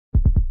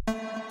Hello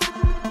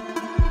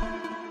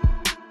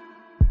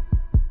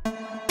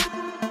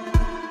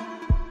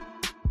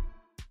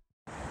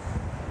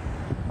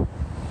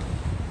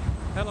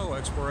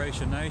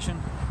Exploration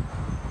Nation.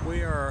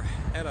 We are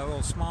at a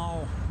little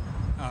small,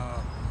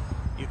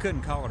 you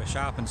couldn't call it a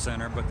shopping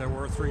center, but there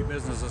were 3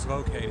 businesses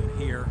located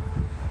here,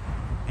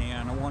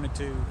 and I wanted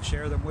to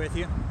share them with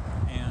you,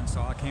 and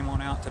so I came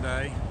on out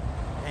today,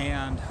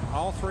 and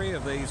all 3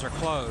 of these are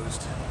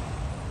closed.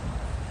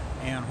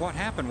 And what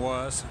happened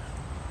was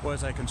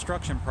a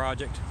construction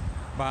project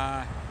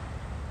by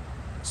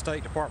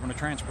State Department of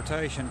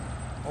Transportation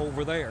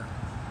over there.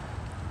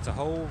 It's a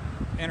whole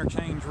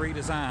interchange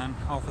redesign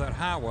off of that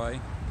highway,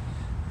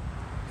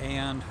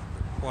 and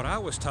what I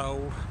was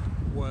told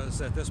was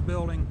that this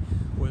building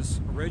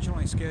was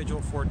originally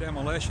scheduled for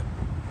demolition,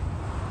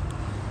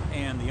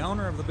 and the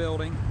owner of the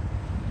building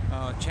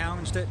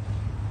challenged it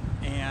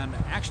and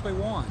actually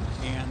won,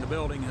 and the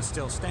building is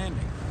still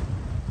standing.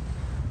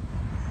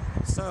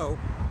 So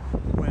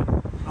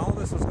when all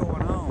this was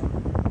going on,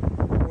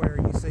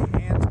 where you see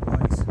Ann's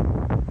place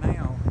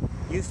now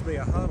used to be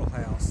a huddle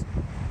house,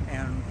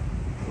 and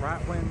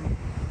right when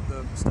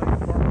the State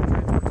Department of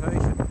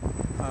Transportation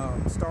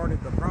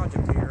started the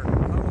project here,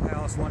 the huddle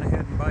house went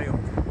ahead and bailed,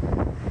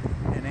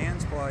 and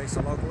Ann's place,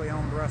 a locally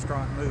owned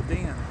restaurant, moved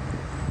in.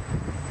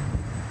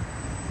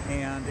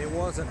 And it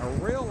wasn't a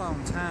real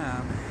long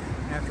time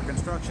after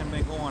construction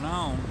been going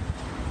on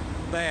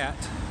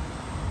that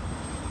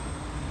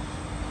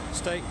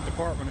State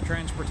Department of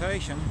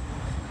Transportation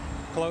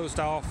closed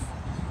off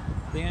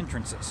the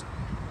entrances.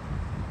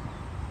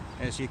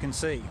 As you can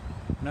see,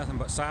 nothing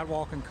but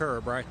sidewalk and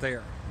curb right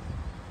there,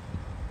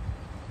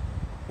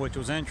 which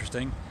was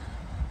interesting.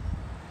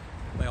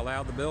 They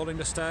allowed the building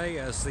to stay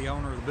as the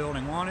owner of the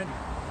building wanted,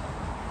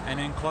 and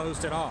then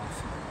closed it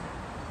off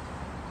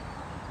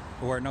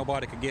where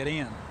nobody could get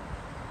in.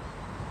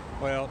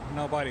 Well,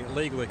 nobody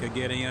legally could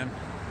get in.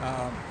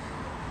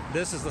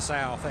 This is the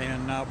South,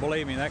 and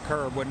believe me, that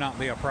curb would not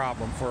be a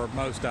problem for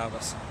most of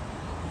us.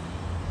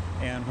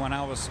 And when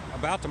I was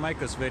about to make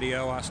this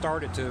video, I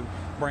started to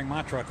bring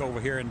my truck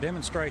over here and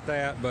demonstrate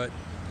that, but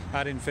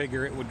I didn't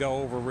figure it would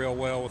go over real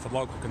well with the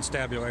local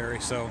constabulary,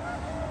 so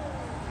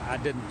I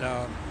didn't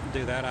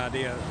do that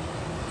idea,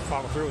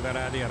 follow through with that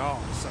idea at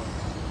all. So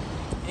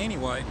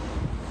anyway,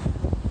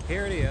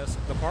 here it is.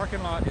 The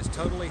parking lot is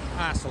totally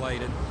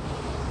isolated.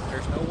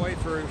 There's no way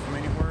through from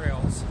anywhere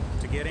else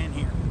to get in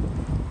here.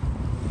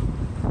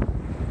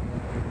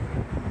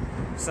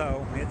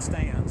 So it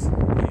stands,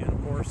 and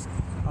of course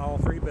all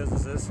 3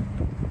 businesses,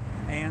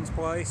 Ann's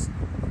place,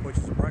 which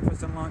is a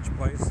breakfast and lunch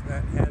place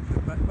that had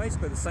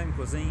basically the same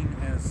cuisine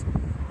as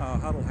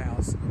Huddle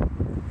House,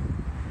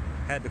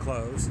 had to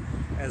close,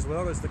 as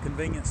well as the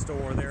convenience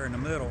store there in the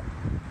middle.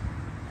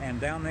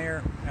 And down there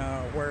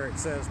where it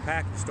says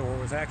package store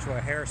was actually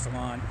a hair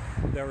salon.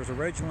 There was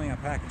originally a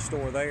package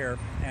store there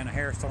and a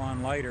hair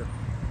salon later.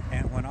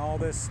 And when all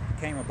this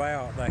came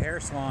about, the hair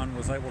salon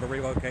was able to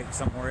relocate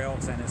somewhere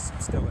else and is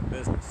still in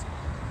business.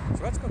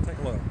 So let's go take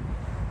a look.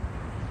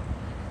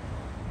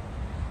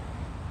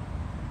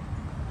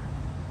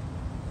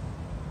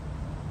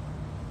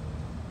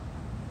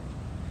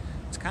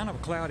 It's kind of a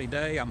cloudy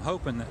day. I'm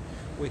hoping that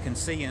we can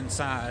see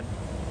inside.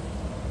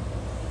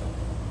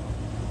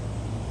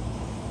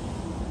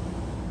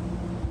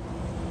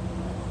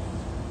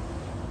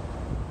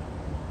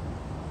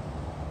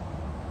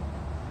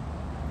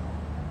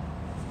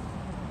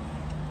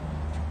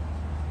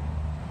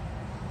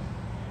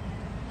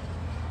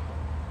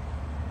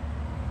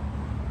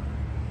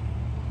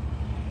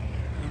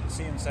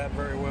 See inside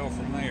very well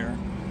from there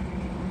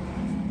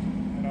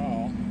at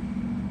all,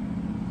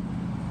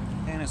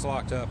 and it's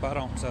locked up. I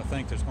don't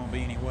think there's going to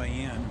be any way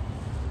in.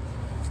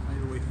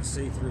 Maybe we can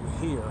see through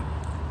here.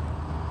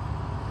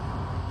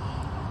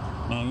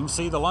 Now you can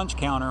see the lunch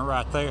counter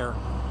right there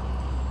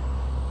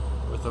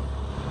with the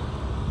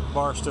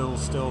bar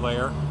stools still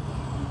there.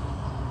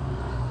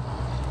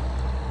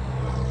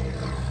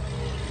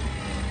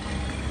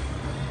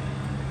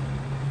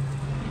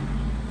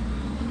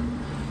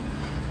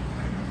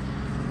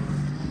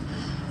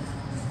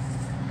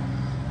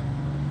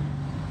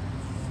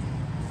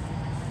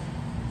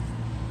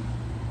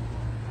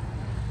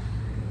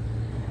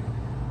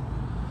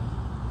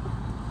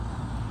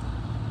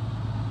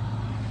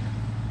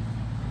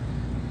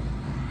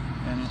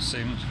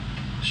 See,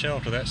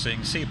 shelter that so you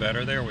can see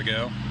better. There we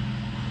go.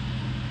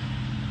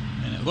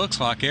 And it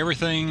looks like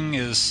everything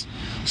is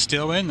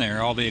still in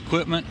there. All the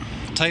equipment,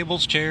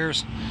 tables,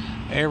 chairs,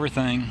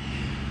 everything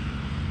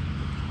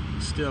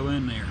still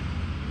in there.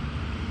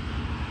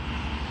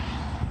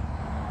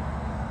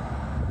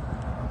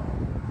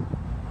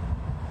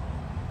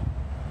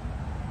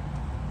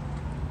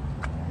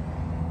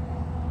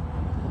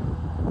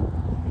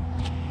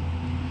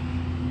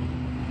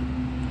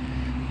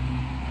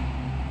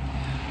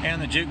 And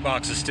the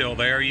jukebox is still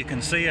there. You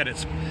can see it.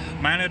 It's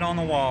mounted on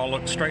the wall.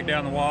 Look straight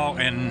down the wall,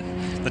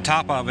 and the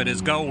top of it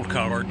is gold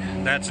colored.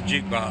 That's a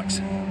jukebox.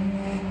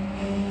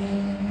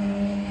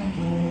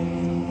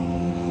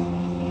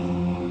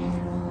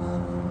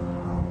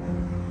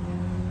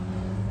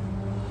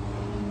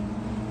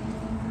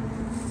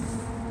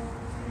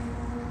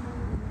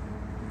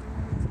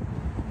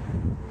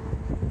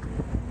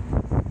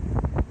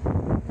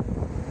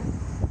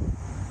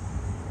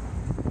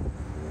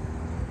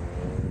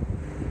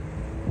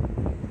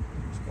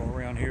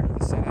 down here to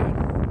the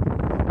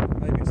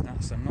side. Maybe it's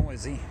not so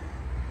noisy.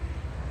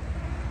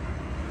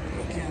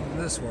 Looking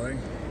this way.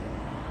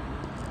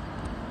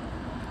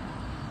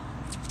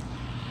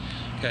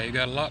 Okay, you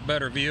got a lot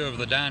better view of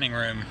the dining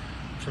room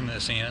from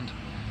this end.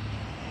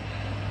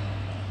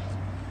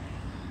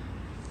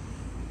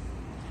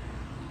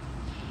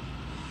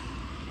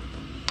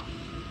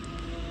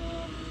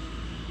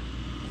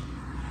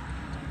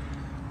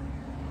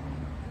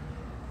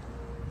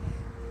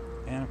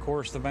 And of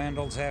course the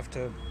vandals have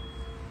to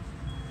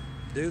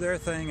do their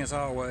thing as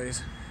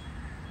always.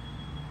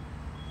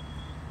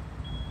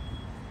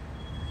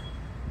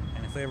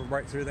 And if they ever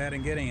break through that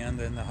and get in,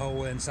 then the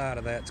whole inside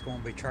of that's going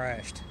to be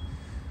trashed.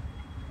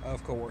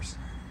 Of course.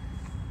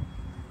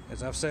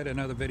 As I've said in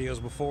other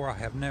videos before, I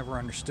have never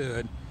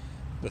understood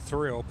the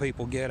thrill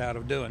people get out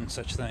of doing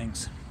such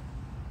things.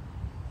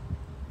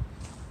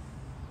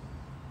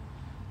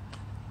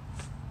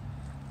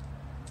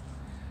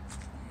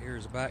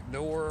 Here's a back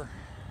door.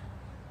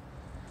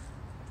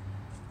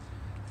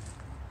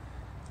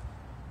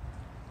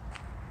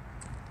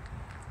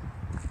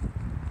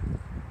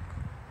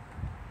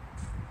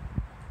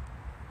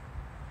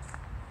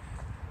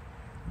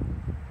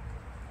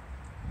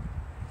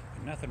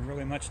 Nothing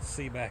really much to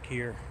see back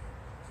here.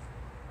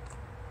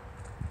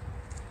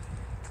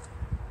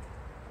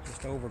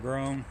 Just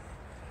overgrown.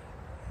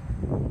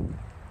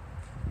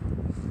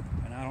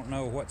 And I don't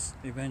know what's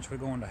eventually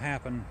going to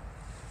happen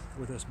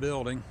with this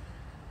building.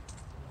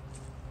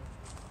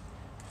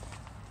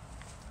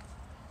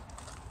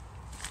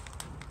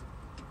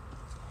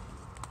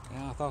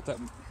 Yeah, I thought that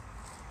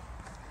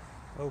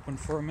opened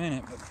for a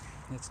minute, but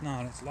it's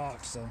not. It's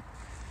locked, so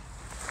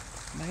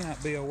may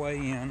not be a way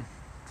in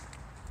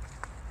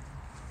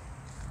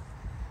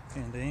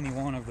into any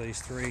one of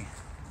these three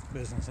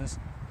businesses,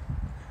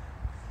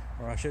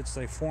 or I should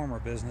say former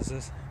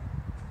businesses.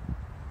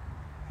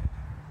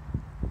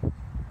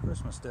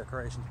 Christmas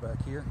decorations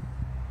back here.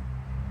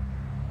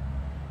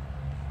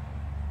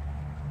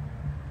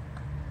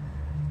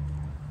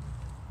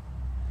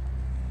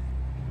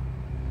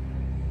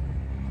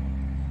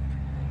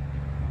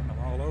 I'm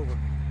all over.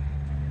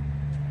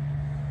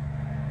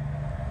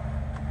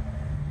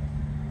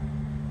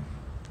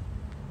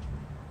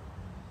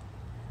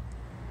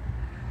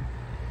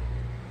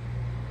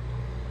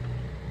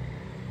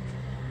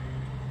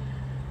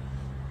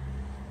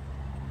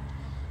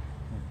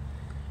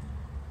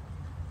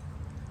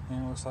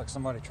 And it looks like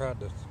somebody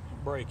tried to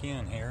break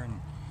in here and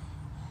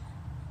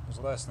was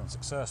less than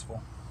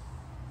successful.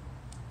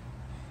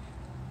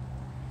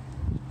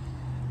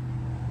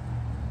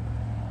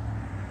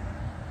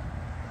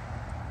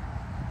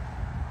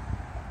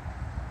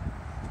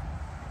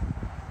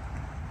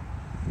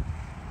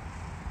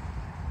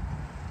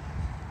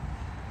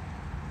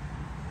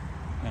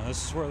 Now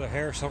this is where the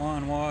hair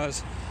salon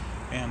was,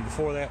 and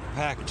before that, the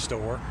package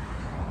store.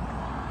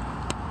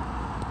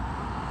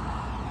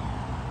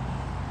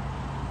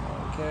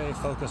 Okay,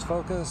 focus,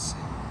 focus.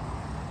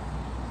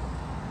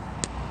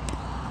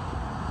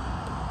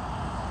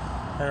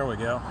 There we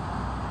go.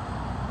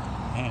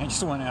 And it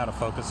just went out of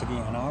focus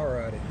again.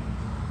 Alrighty.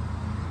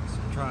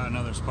 Let's try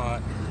another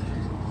spot.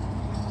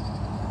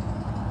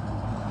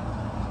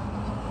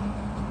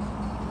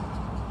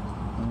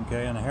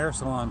 Okay, and the hair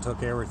salon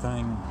took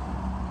everything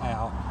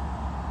out.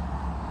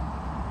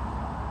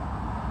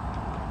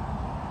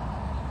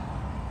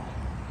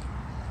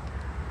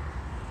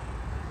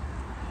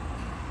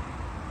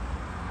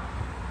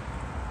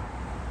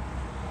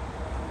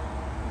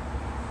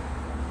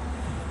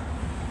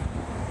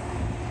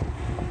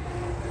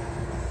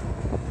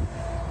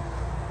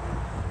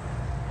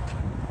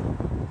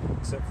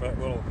 Except for that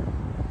little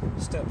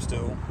step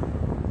stool.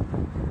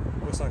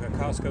 Looks like a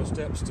Costco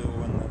step stool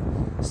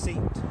when the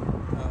seat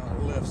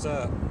lifts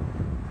up.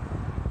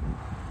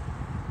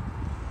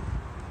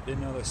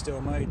 Didn't know they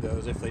still made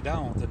those. If they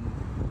don't, then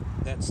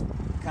that's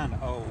kind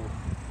of old.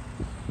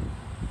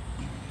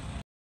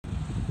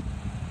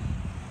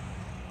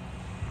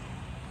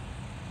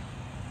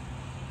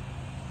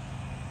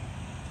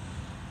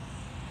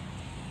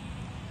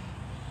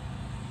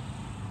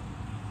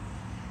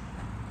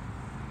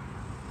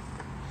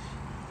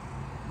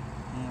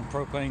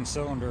 Propane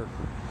cylinder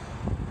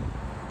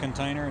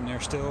container, and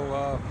there's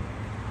still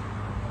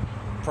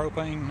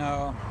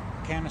propane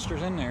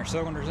canisters in there,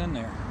 cylinders in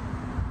there.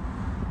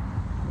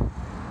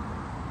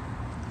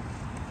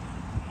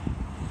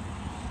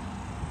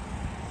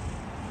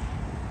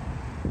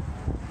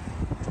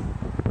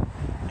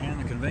 And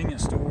the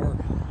convenience store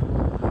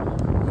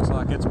looks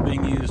like it's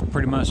being used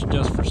pretty much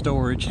just for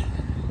storage.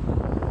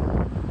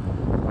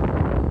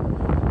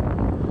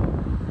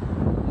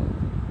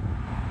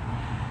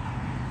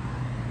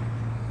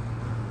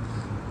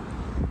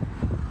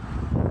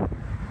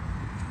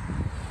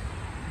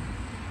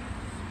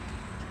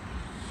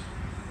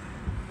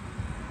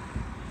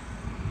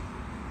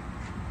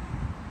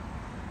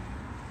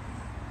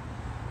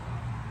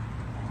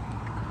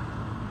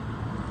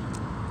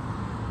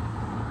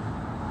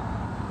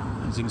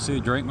 As you can see,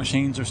 drink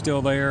machines are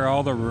still there.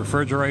 All the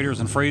refrigerators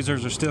and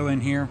freezers are still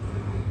in here.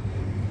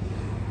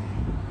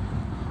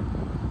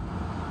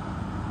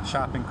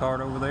 shopping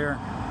cart over there.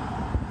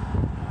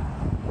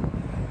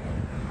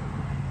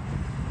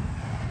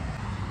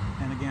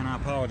 And again, I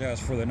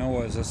apologize for the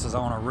noise. This is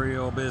on a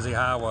real busy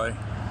highway.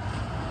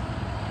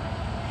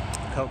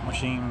 Coke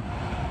machine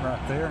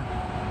right there.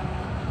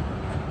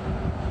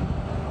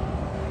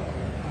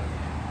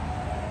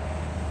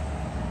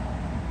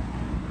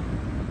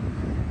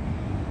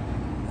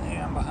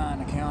 And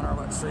behind the counter,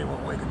 let's see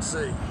what we can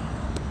see.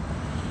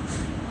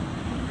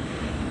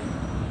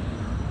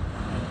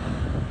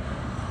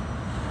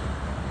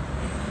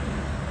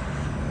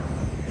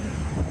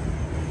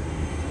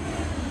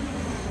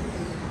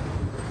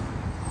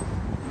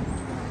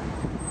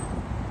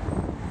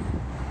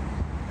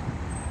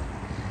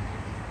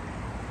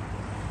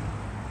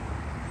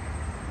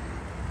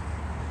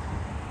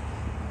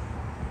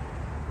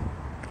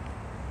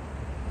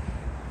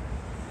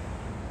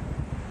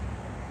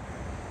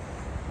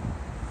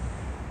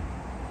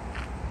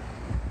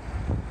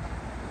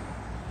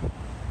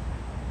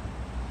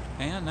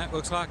 And that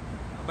looks like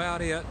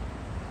about it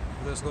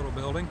for this little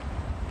building.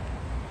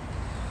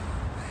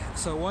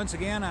 So once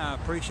again, I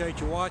appreciate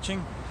you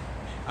watching.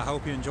 I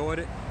hope you enjoyed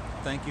it.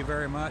 Thank you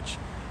very much.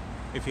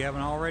 If you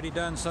haven't already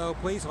done so,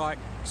 please like,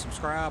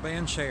 subscribe,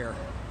 and share.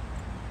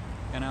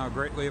 And I'll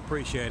greatly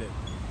appreciate it.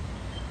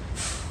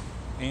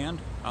 And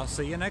I'll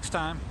see you next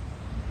time.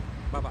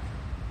 Bye-bye.